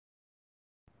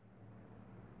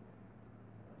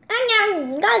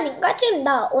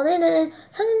안녕하십니까. 오늘은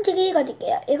성경책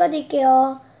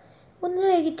읽어드릴게요.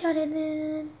 오늘 읽을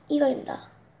차례는 이거입니다.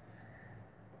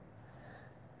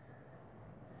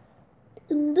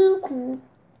 음도,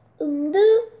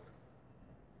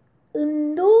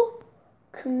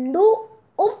 금도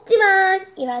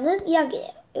없지만 이라는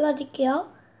이야기예요.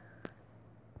 읽어드릴게요.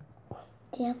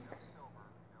 그냥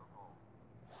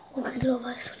거기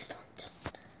들어가요. 소리도 완전.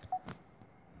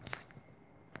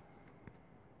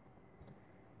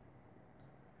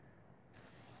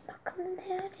 막 하면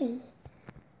해야지.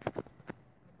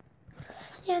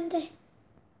 아니 안 돼.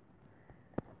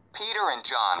 Peter and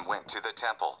John went to the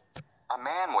temple. A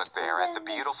man was there at the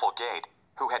beautiful gate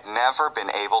who had never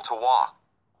been able to walk.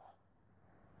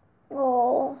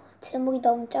 제목이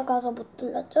너무 작아서 못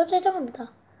들렸죠?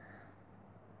 죄송합니다.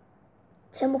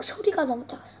 제목 소리가 너무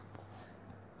작아서.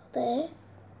 네.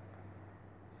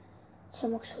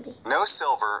 제목 소리. No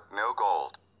silver, no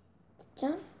gold.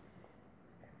 진짜?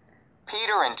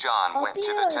 Peter and John went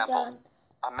to the temple.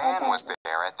 A man was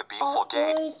there at the beautiful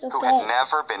gate who had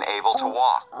never been able to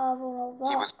walk.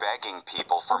 He was begging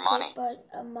people for money.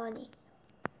 money.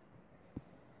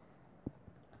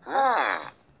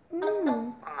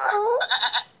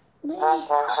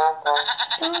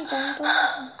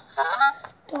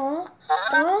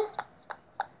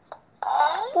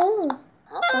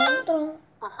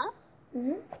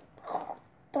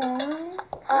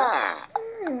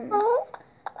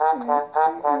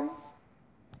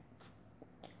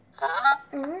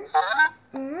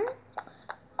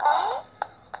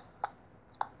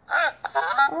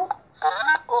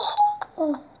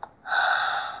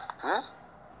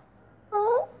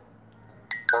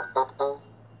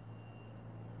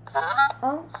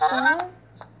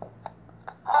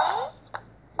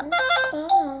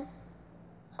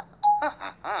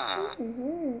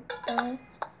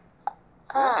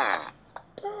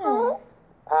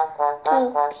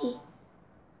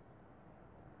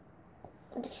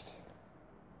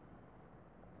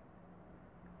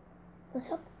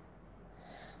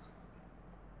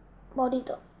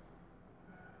 머리도.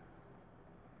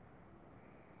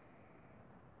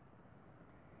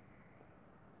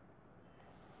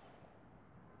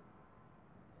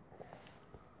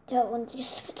 제가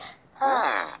얹겠습니다.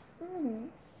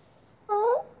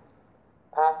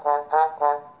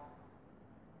 딴딴딴딴.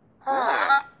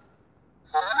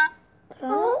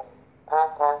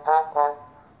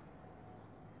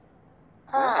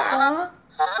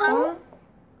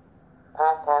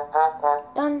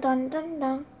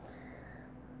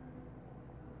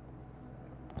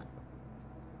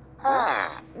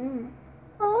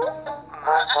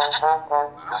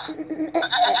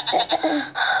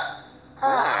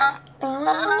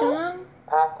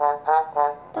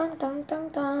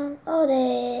 땅땅땅땅.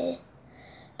 네.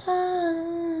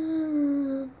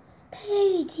 다음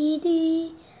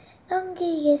페이지를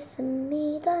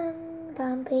넘기겠습니다.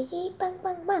 다음 페이지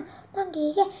빵빵빵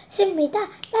넘기겠습니다.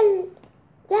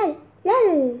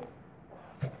 랄.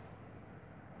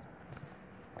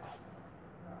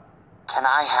 Can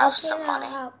I have some money?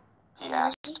 He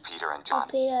asked Peter and John.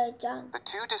 The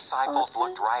two disciples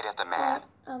looked right at the man.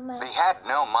 They had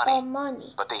no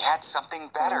money, but they had something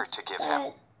better to give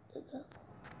him.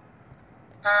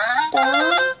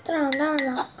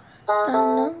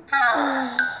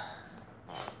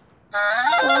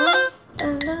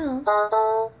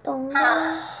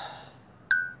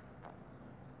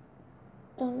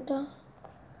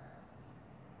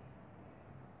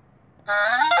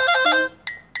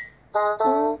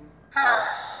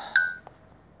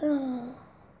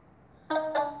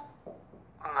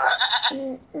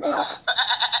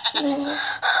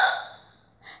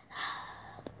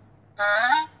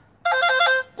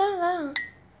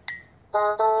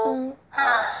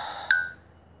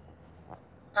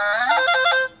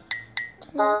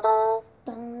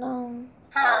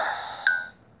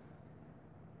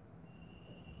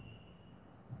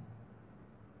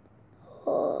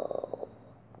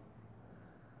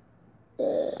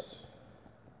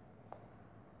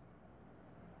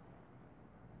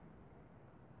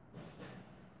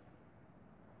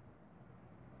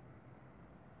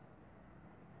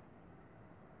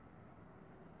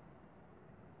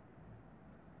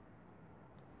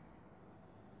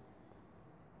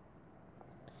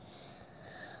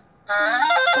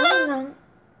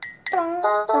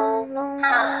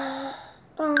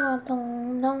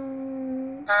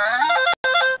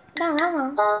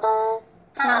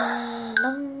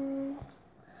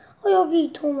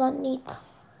 여기 돈 많이 있다.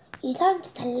 이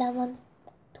사람한테 달라면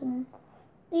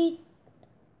돈이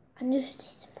안 줄 수도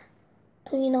있습니다.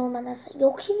 돈이 너무 많아서,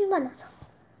 욕심이 많아서.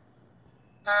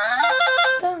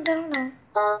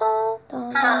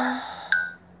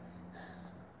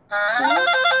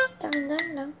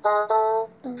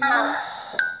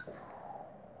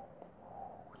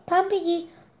 다음 페이지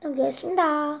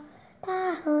넘기겠습니다.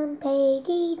 다음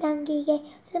페이지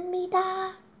넘기겠습니다.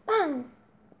 빵!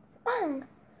 빵!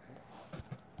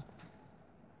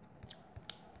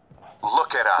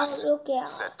 Look at us, Look at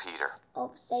us, said Peter.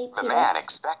 said The Peter. man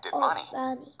expected money.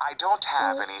 Money. I don't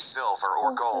have any silver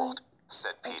or gold,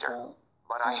 said Peter,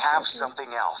 but I have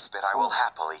something else that I will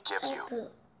happily give you.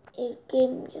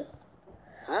 Give you.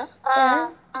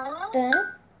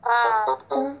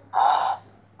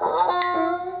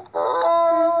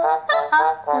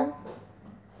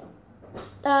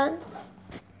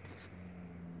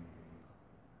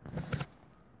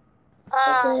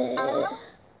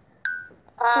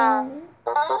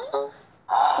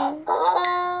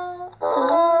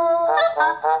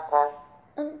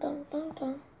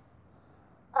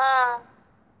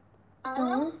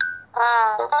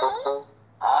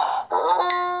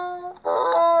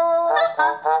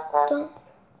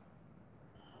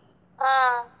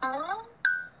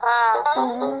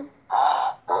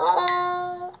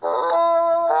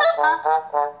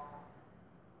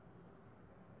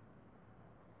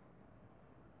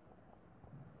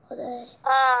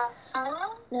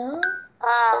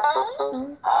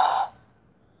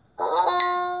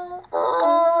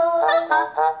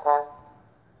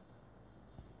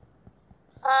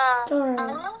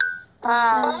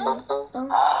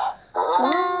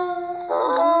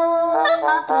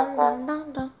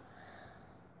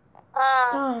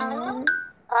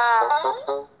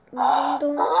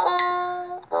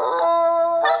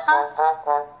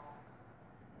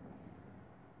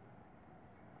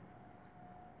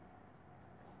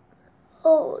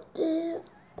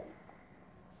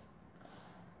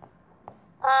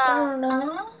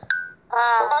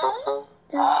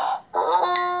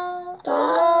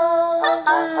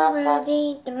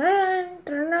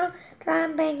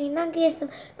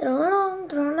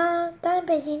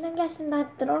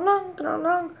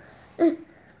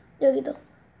 여기도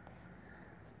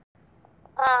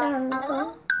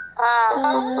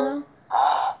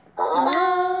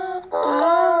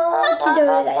진짜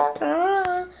오래가요.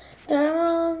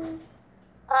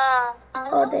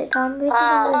 네, 다음 페이지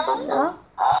보겠습니다.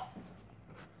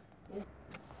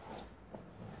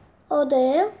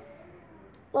 네.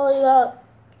 이거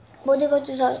못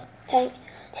읽어주셔서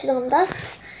죄송합니다.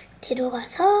 뒤로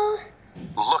가서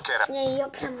그냥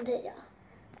이렇게 하면 되죠.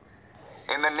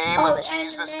 In the name of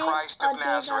Jesus Christ of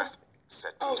Nazareth,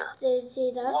 said Peter,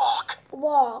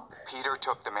 walk. Peter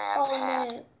took the man's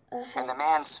hand, and the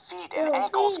man's feet and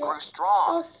ankles grew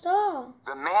strong.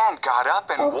 The man got up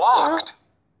and walked.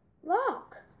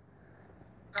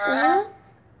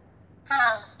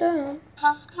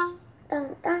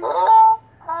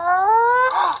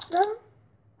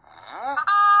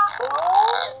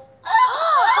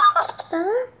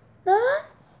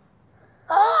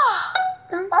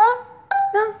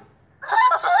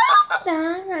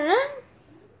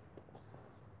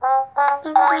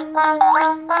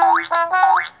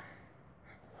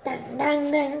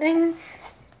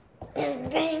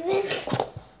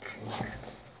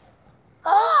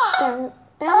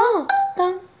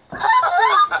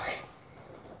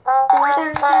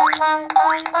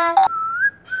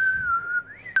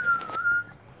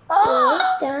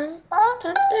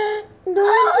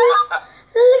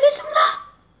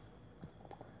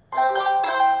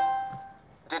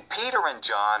 Did Peter and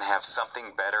John have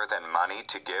something better than money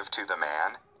to give to the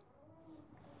man?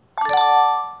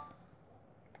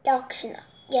 역시나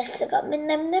예스가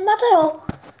맨날 맞아요.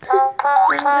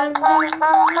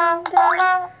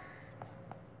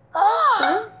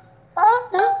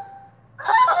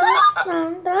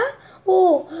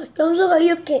 오, 염소가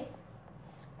이렇게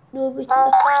놀고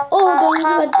있습니다.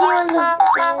 염소가 뛰면서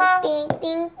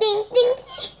띵띵띵띵띵.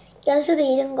 염소도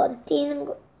이런 거 뛰는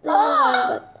거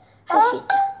할 수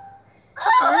있다.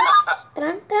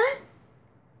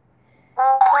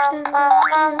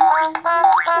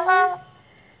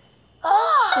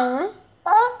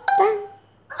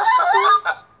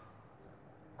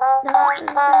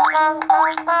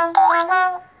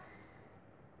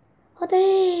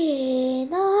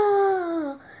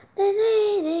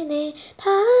 네네네네.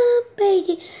 다음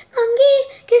페이지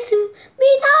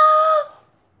넘기겠습니다.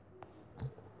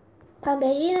 다음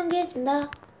페이지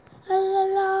넘기겠습니다.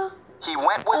 He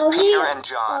went with Peter and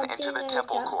John into the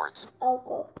temple courts.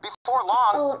 Before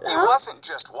long, he wasn't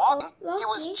just walking, he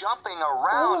was jumping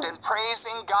around and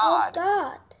praising God.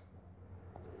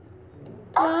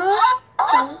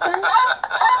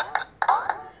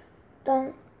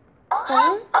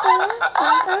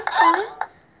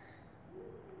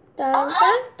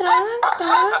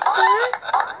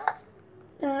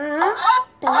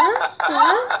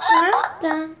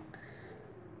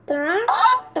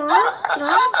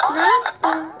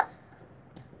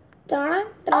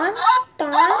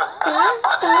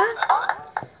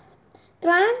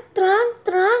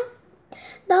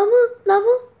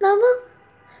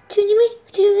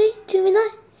 주님이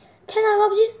날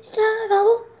찬양하고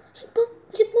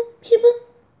 10분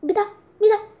믿다.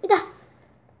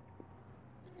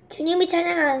 주님이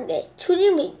찬양하는 게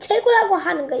주님이 최고라고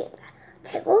하는 거입니다.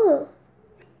 최고.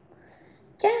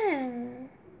 짠.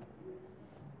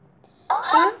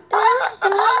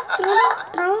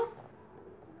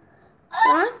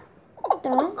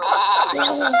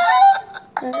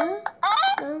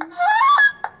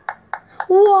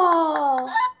 우와.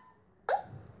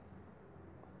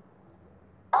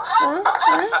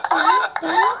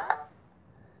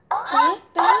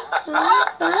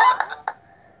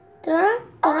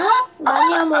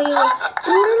 많이 하면 이거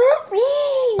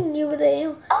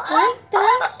이거예요.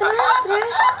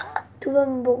 두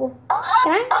번 보고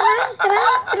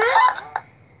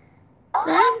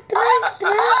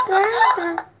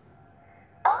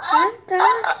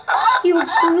이거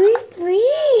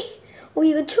브이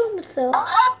이거 처음 봤어요.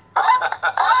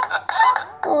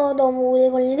 너무 오래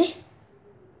걸리네.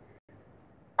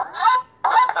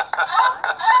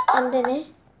 안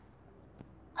되네.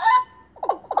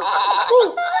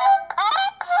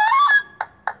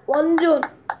 완전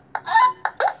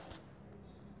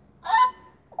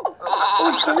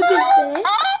재밌겠네.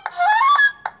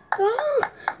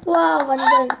 와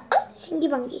완전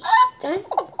신기방기.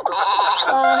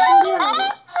 와 신기방기.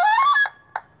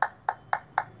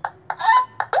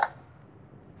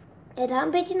 네,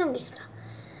 다음 페이지 넘기겠습니다.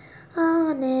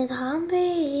 네, 다음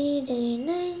페이지를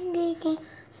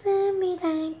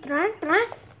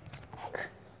넘기겠습니다.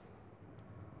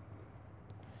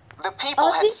 The people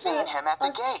had seen him at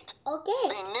the gate.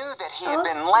 They knew that he had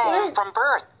been lame from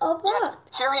birth. Yet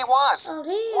here he was,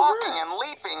 walking and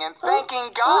leaping and thanking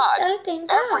God.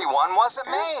 Everyone was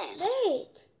amazed.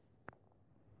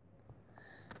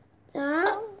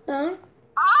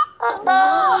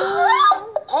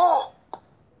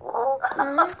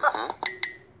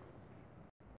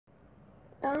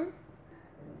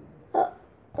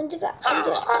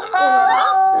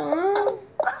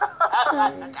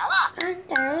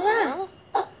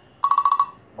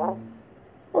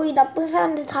 이 나쁜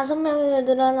사람들 5명으로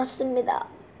늘어났습니다.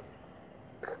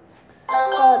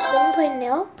 너무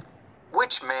있네요.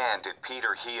 Which man did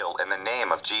Peter heal in the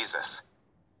name of Jesus?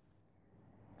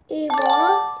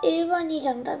 1번이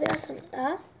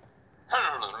정답이었습니다.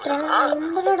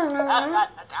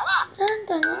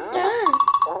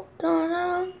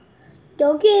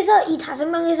 여기에서 이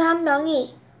 5명에서 한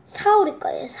명이 사울일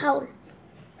거예요.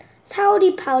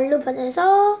 사울이 바울로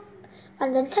변해서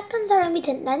완전 착한 사람이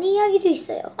된다는 이야기도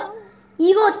있어요.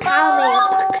 이거 다음에요.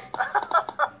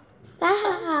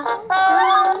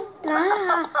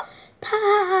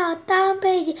 다음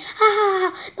페이지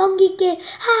넘길게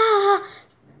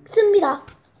씁니다.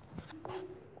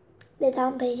 네,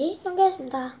 다음 페이지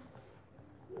넘기겠습니다.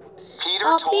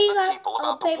 Peter told the people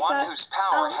about the one whose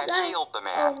power had healed the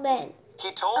man.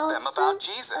 He told them about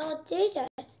Jesus.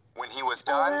 When he was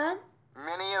done,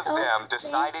 many of them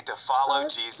decided to follow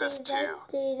Jesus too.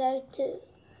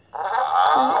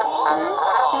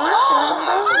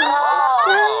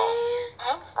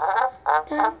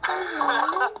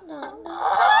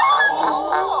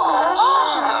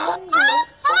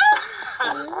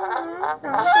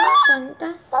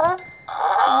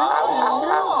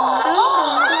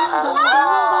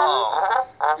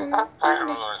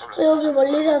 여기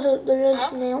멀리서도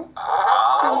눌러주네요.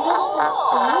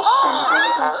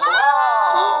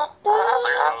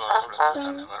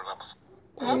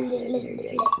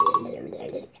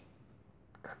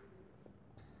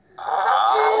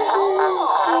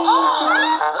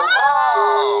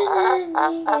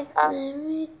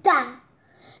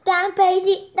 다음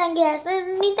페이지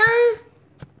넘기겠습니다.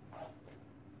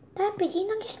 다음 페이지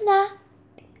넘기겠습니다.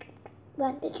 왜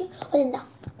안 되지? 어딨나?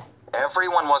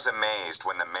 Everyone was amazed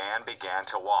when the man began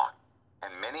to walk,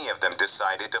 and many of them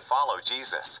decided to follow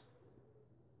Jesus.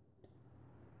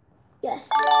 Yes.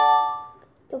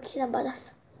 역시나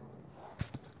맞았어.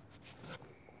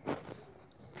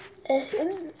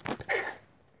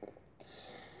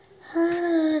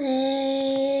 하늘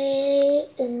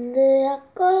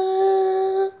은드없고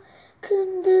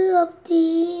금도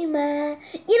없지만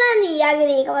이런 이야기를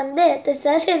읽어봤는데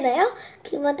뜻하시나요?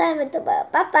 그만 다음에 또 봐요.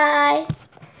 빠빠이.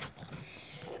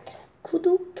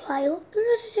 구독, 좋아요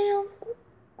눌러주세요.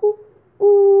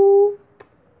 꾹꾹꾹.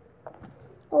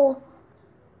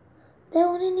 네,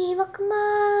 오늘은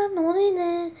이만큼만.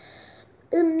 오늘은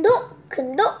음도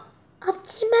금도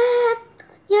없지. 하지만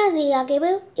이런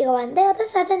이야기를 읽어봤는데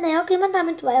어땠어요? 그만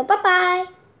다음에 또 봐요.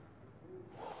 빠이빠이.